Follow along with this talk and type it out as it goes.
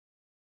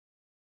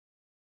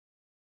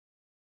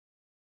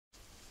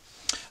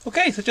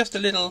Okay, so just a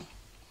little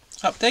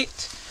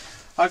update.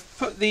 I've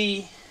put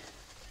the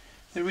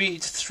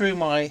reeds through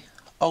my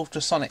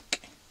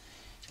ultrasonic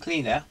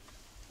cleaner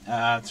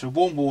through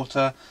warm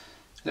water,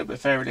 a little bit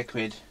of fairy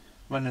liquid,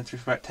 running through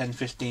for about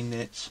 10-15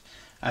 minutes,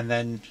 and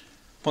then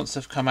once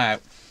they've come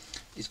out,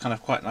 it's kind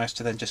of quite nice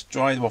to then just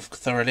dry them off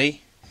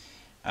thoroughly.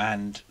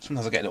 And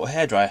sometimes I get a little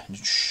hairdryer and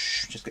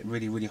just get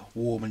really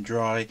warm and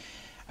dry,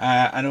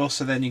 and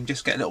also then you can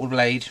just get a little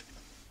blade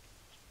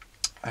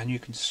and you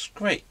can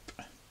scrape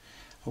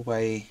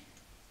away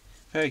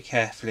very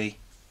carefully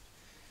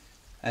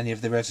any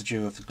of the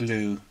residue of the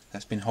glue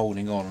that's been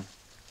holding on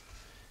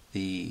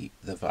the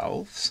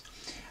valves,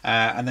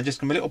 and then just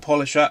give them a little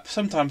polish up.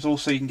 Sometimes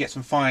also you can get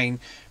some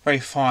very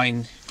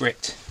fine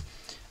grit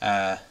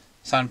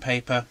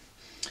sandpaper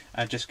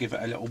and just give it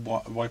a little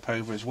wipe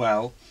over as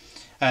well,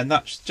 and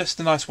that's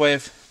just a nice way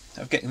of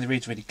getting the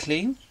reeds really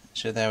clean.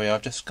 So there we are,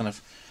 I've just kind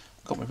of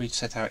got my reeds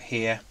set out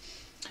here.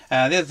 The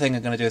other thing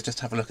I'm going to do is just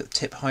have a look at the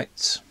tip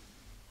heights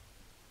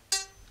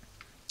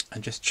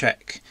and just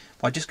check,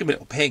 well, just give a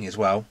little ping as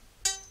well,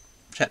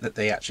 check that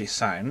they actually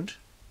sound.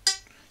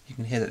 You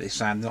can hear that they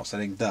sound, not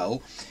sounding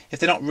dull. If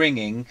they're not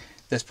ringing,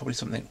 there's probably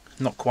something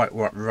not quite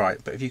right,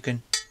 but if you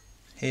can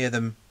hear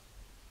them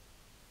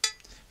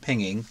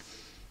pinging,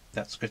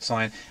 that's a good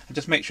sign. And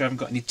just make sure I haven't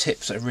got any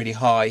tips that are really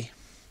high,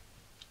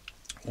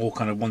 or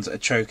kind of ones that are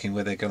choking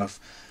where they're going to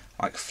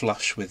like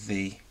flush with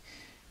the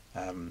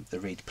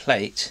reed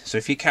plate. So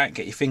if you can't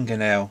get your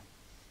fingernail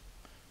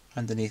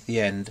underneath the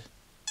end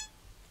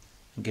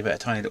and give it a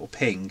tiny little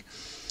ping,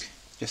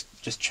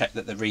 just check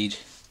that the reed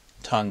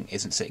tongue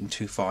isn't sitting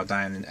too far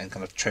down and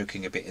kind of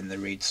choking a bit in the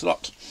reed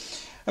slot.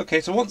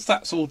 Okay, so once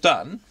that's all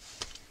done,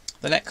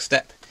 the next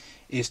step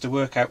is to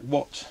work out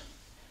what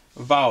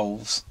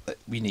valves that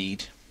we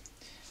need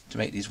to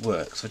make these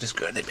work. So just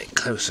go a little bit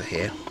closer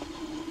here.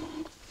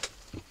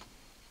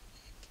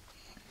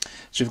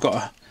 So we've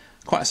got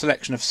quite a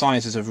selection of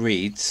sizes of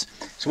reeds.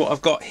 So what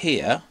I've got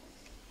here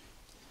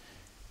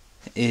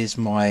is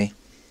my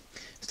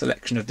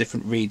selection of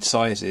different reed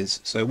sizes.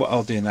 So what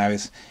I'll do now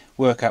is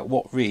work out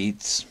what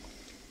reeds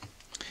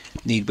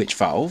need which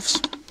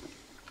valves.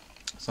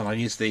 So I'll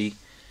use the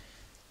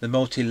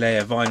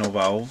multi-layer vinyl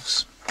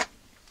valves.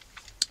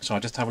 So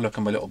I'll just have a look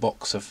at my little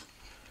box of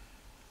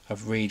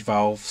reed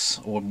valves,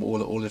 or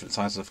all the different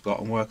sizes I've got,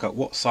 and work out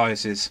what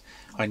sizes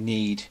I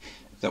need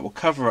that will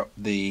cover up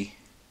the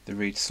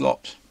reed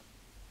slot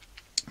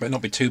but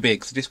not be too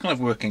big. So just kind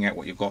of working out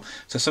what you've got.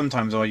 So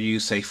sometimes I'll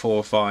use, say, 4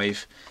 or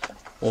 5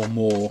 or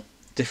more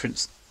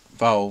different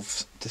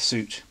valves to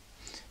suit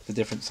the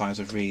different size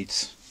of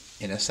reeds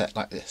in a set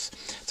like this.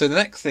 So the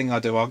next thing I'll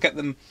do, I'll get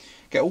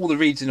all the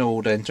reeds in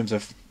order in terms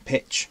of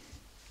pitch,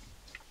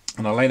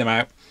 and I'll lay them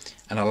out,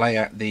 and I'll lay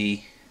out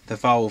the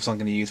valves I'm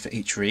going to use for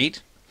each reed,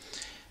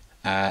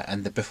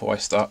 before I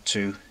start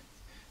to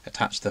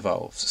attach the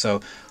valves.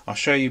 So I'll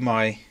show you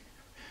my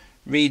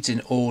reeds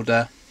in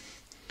order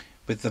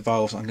with the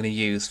valves I'm going to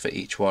use for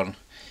each one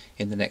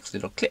in the next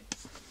little clip.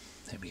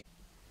 There we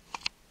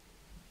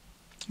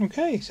go.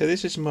 Okay, so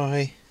this is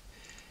my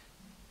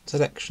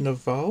selection of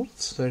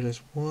valves. So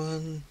there's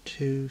 1,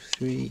 2,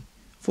 3,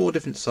 4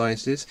 different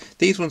sizes.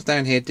 These ones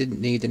down here didn't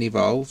need any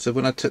valves, so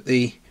when I took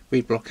the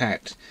reed block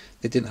out,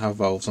 they didn't have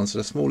valves on. So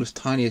the smallest,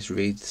 tiniest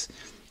reeds,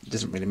 it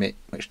doesn't really make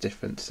much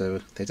difference,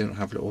 so they don't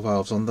have little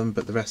valves on them,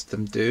 but the rest of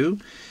them do.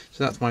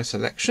 So that's my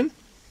selection.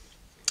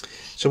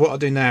 So what I'll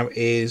do now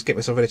is get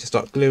myself ready to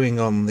start gluing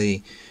on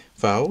the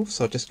valves.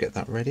 So I'll just get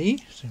that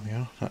ready. So there we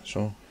are, that's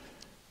all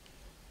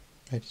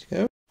ready to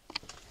go.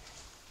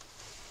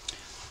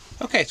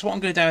 Okay, so what I'm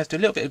going to do is do a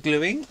little bit of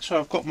gluing. So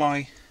I've got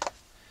my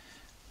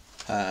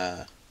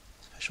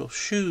special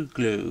shoe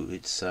glue.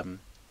 It's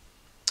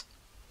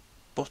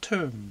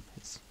Bottom.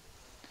 It's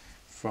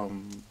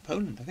from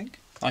Poland, I think.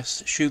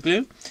 Nice shoe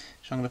glue.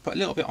 So I'm going to put a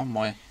little bit on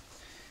my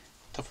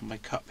top of my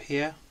cup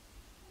here.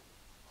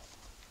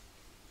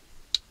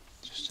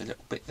 Just a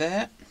little bit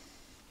there.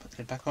 Put the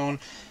lid back on.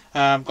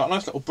 Got a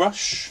nice little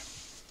brush.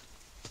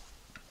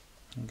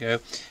 There we go.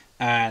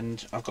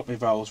 And I've got my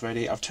valves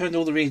ready. I've turned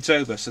all the reeds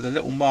over so the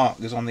little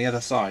mark is on the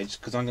other side,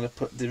 because I'm going to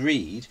put the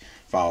reed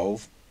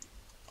valve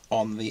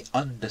on the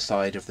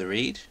underside of the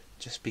reed,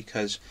 just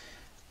because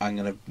I'm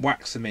going to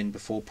wax them in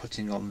before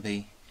putting on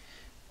the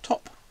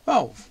top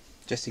valve,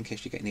 just in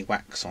case you get any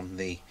wax on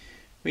the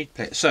reed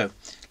plate. So a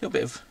little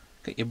bit of,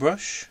 get your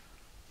brush,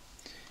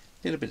 a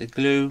little bit of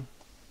glue,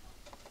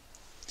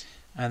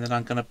 and then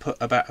I'm going to put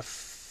about a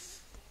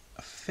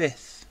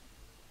fifth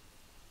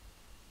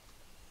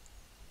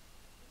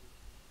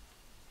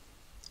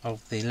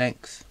of the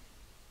length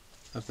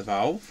of the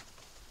valve.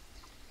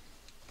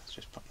 Let's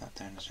just put that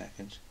down a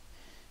second.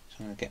 So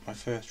I'm going to get my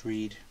first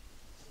reed,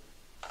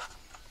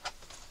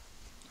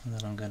 and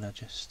then I'm going to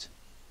just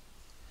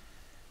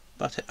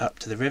butt it up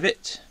to the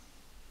rivet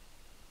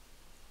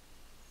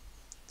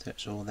so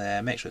it's all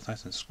there. Make sure it's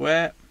nice and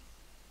square,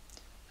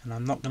 and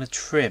I'm not going to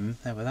trim,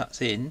 there where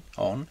that's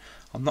on,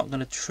 I'm not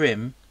going to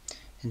trim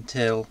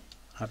until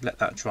I've let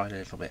that dry a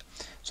little bit.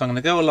 So I'm going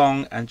to go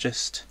along and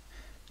just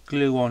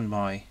glue on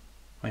my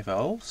my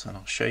valves, and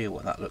I'll show you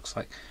what that looks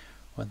like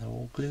when they're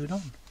all glued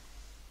on.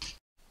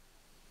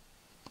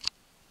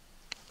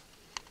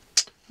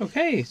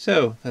 Okay,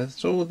 so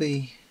that's all of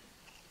the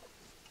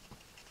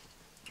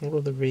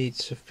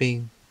reeds have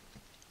been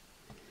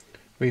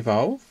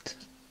revolved.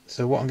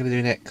 So what I'm going to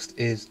do next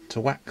is to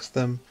wax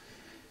them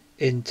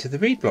into the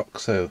reed block.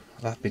 So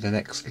that'll be the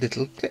next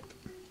little clip.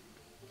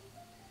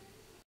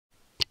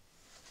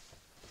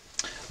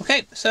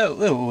 Okay, so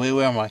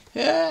where am I?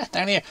 Yeah,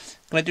 down here.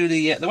 I'm going to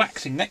do the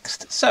waxing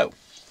next. So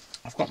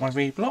I've got my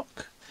reed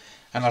block,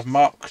 and I've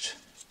marked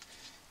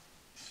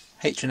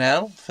H and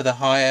L for the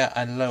higher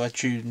and lower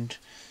tuned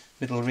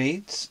middle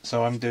reeds.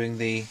 So I'm doing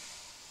the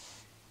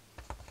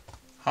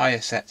higher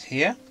set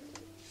here.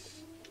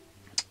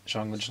 So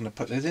I'm just going to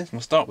put those in.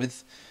 We'll start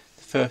with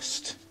the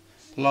first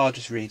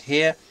largest reed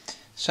here.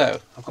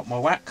 So I've got my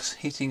wax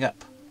heating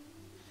up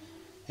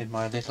in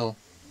my little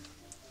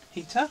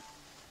heater,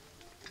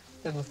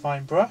 little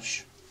fine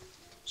brush.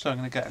 So I'm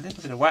going to get a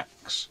little bit of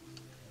wax,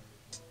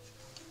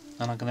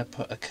 and I'm going to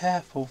put a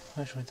careful,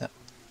 that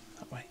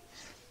way.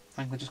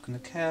 I'm just going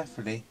to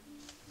carefully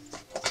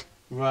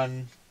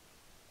run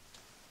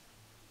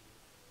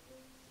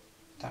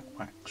that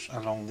wax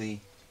along the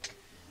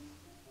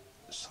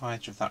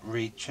sides of that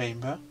reed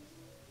chamber,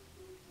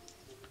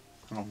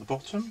 along the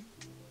bottom,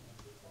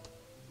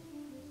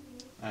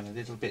 and a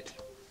little bit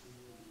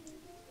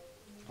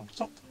along the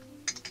top.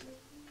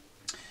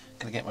 I'm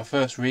going to get my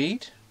first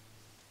reed,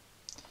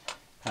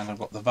 and I've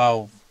got the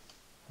valve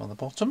on the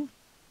bottom,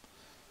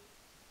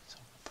 so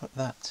I'll put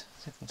that,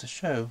 difficult to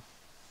show,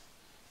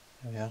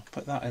 there we are,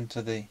 put that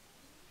into the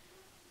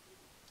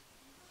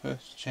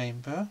first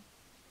chamber,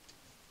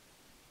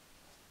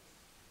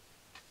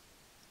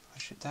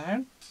 push it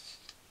down,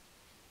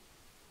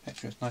 make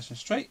sure it's nice and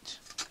straight,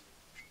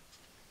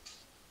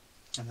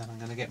 and then I'm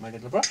going to get my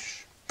little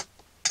brush,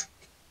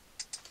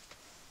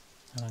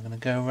 and I'm going to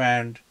go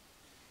around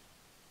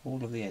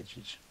all of the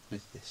edges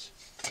with this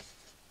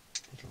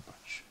little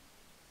brush.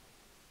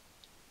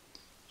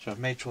 So I've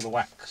made sure the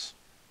wax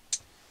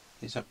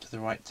is up to the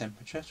right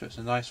temperature, so it's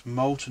a nice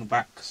molten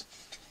wax,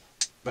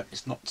 but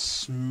it's not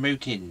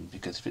smoking,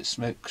 because if it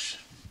smokes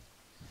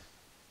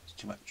it's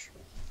too much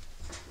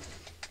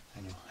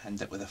and you'll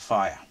end up with a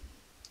fire,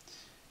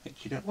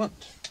 which you don't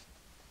want.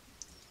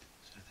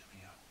 So there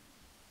we go.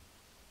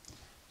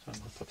 So I'm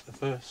going to put the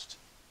first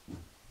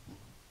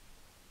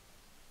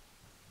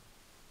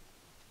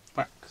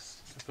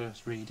wax, the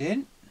first reed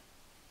in.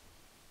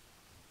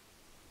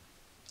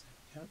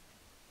 There we go.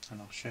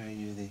 And I'll show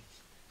you the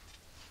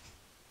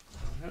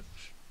how it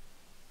looks.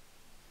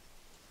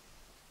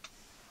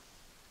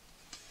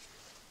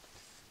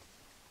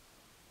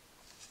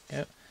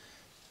 Go.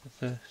 The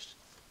first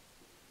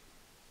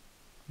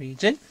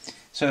reeds in.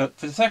 So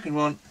for the second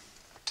one,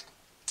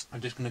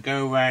 I'm just going to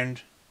go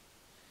around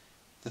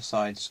the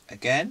sides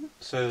again.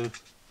 So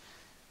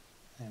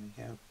there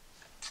we go. And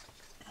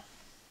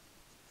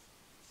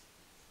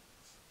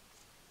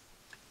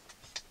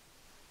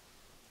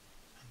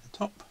the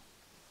top.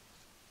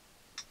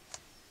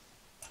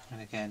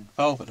 And again,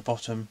 valve at the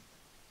bottom,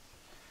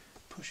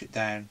 push it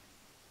down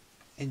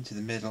into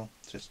the middle,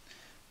 just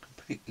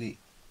completely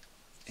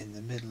in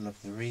the middle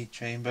of the reed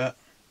chamber.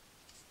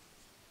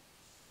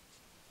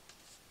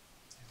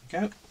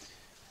 There we go.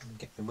 And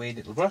get the wee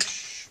little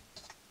brush.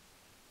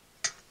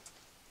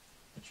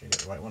 Make sure you get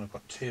the right one. I've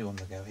got two on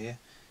the go here.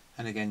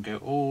 And again, go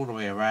all the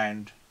way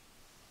around.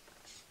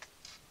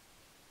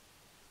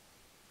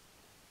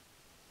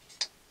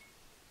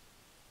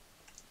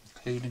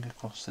 Including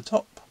across the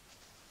top.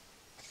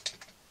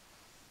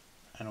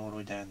 And all the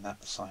way down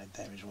that side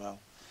there as well.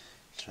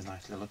 So a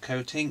nice little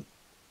coating.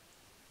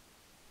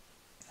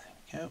 There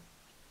we go.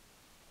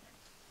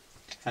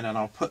 And then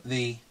I'll put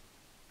the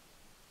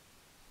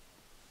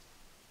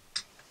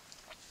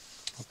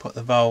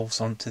valves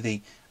onto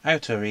the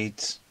outer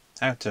reeds,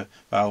 outer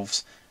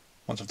valves,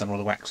 once I've done all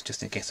the wax,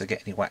 just in case I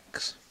get any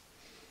wax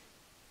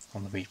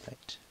on the reed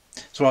plate.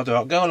 So what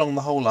I'll go along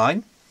the whole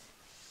line,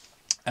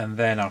 and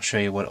then I'll show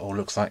you what it all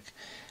looks like,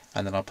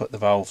 and then I'll put the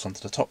valves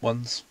onto the top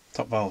ones,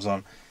 top valves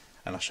on,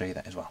 and I'll show you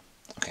that as well.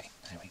 Okay,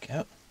 there we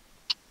go.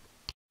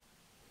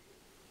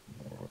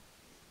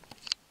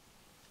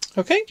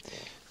 Okay,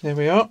 there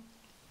we are.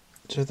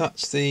 So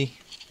that's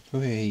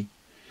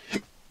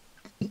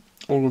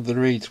all of the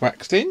reeds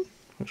waxed in.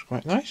 Looks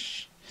quite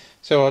nice.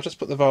 So I'll just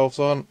put the valves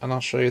on and I'll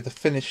show you the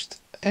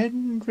finished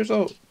end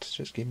result.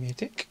 Just give me a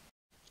tick.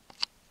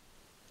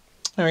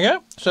 There we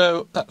go.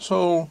 So that's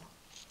all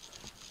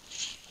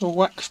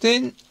waxed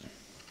in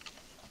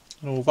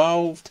and all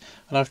valved,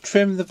 and I've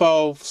trimmed the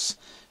valves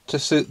to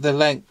suit the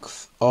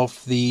length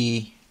of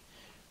the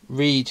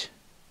reed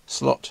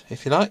slot,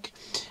 if you like.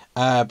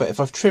 But if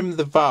I've trimmed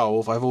the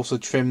valve, I've also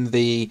trimmed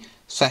the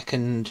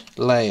second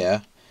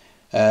layer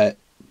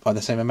by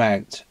the same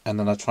amount, and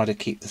then I try to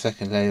keep the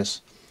second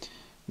layers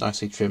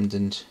nicely trimmed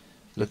and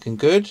looking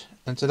good.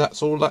 And so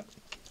that's all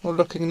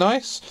looking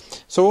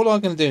nice. So all I'm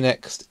going to do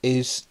next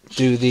is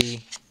do the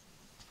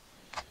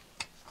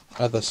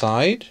other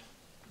side,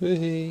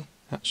 that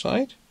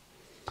side,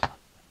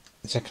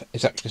 exactly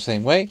the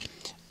same way.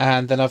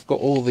 And then I've got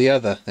all the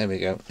other, there we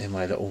go, in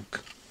my little,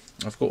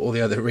 I've got all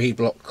the other reed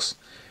blocks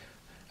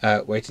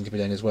waiting to be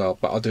done as well,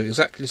 but I'll do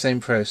exactly the same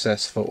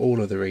process for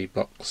all of the reed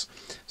blocks.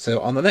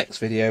 So on the next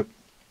video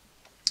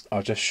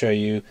I'll just show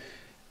you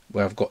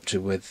where I've got to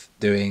with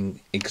doing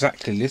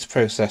exactly this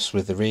process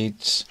with the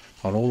reeds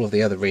on all of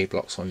the other reed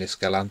blocks on this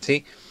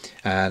Galanti,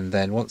 and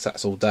then once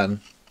that's all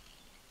done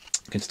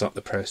you can start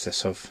the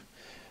process of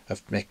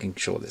making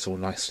sure that it's all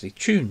nicely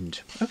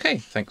tuned. Okay,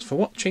 thanks for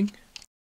watching.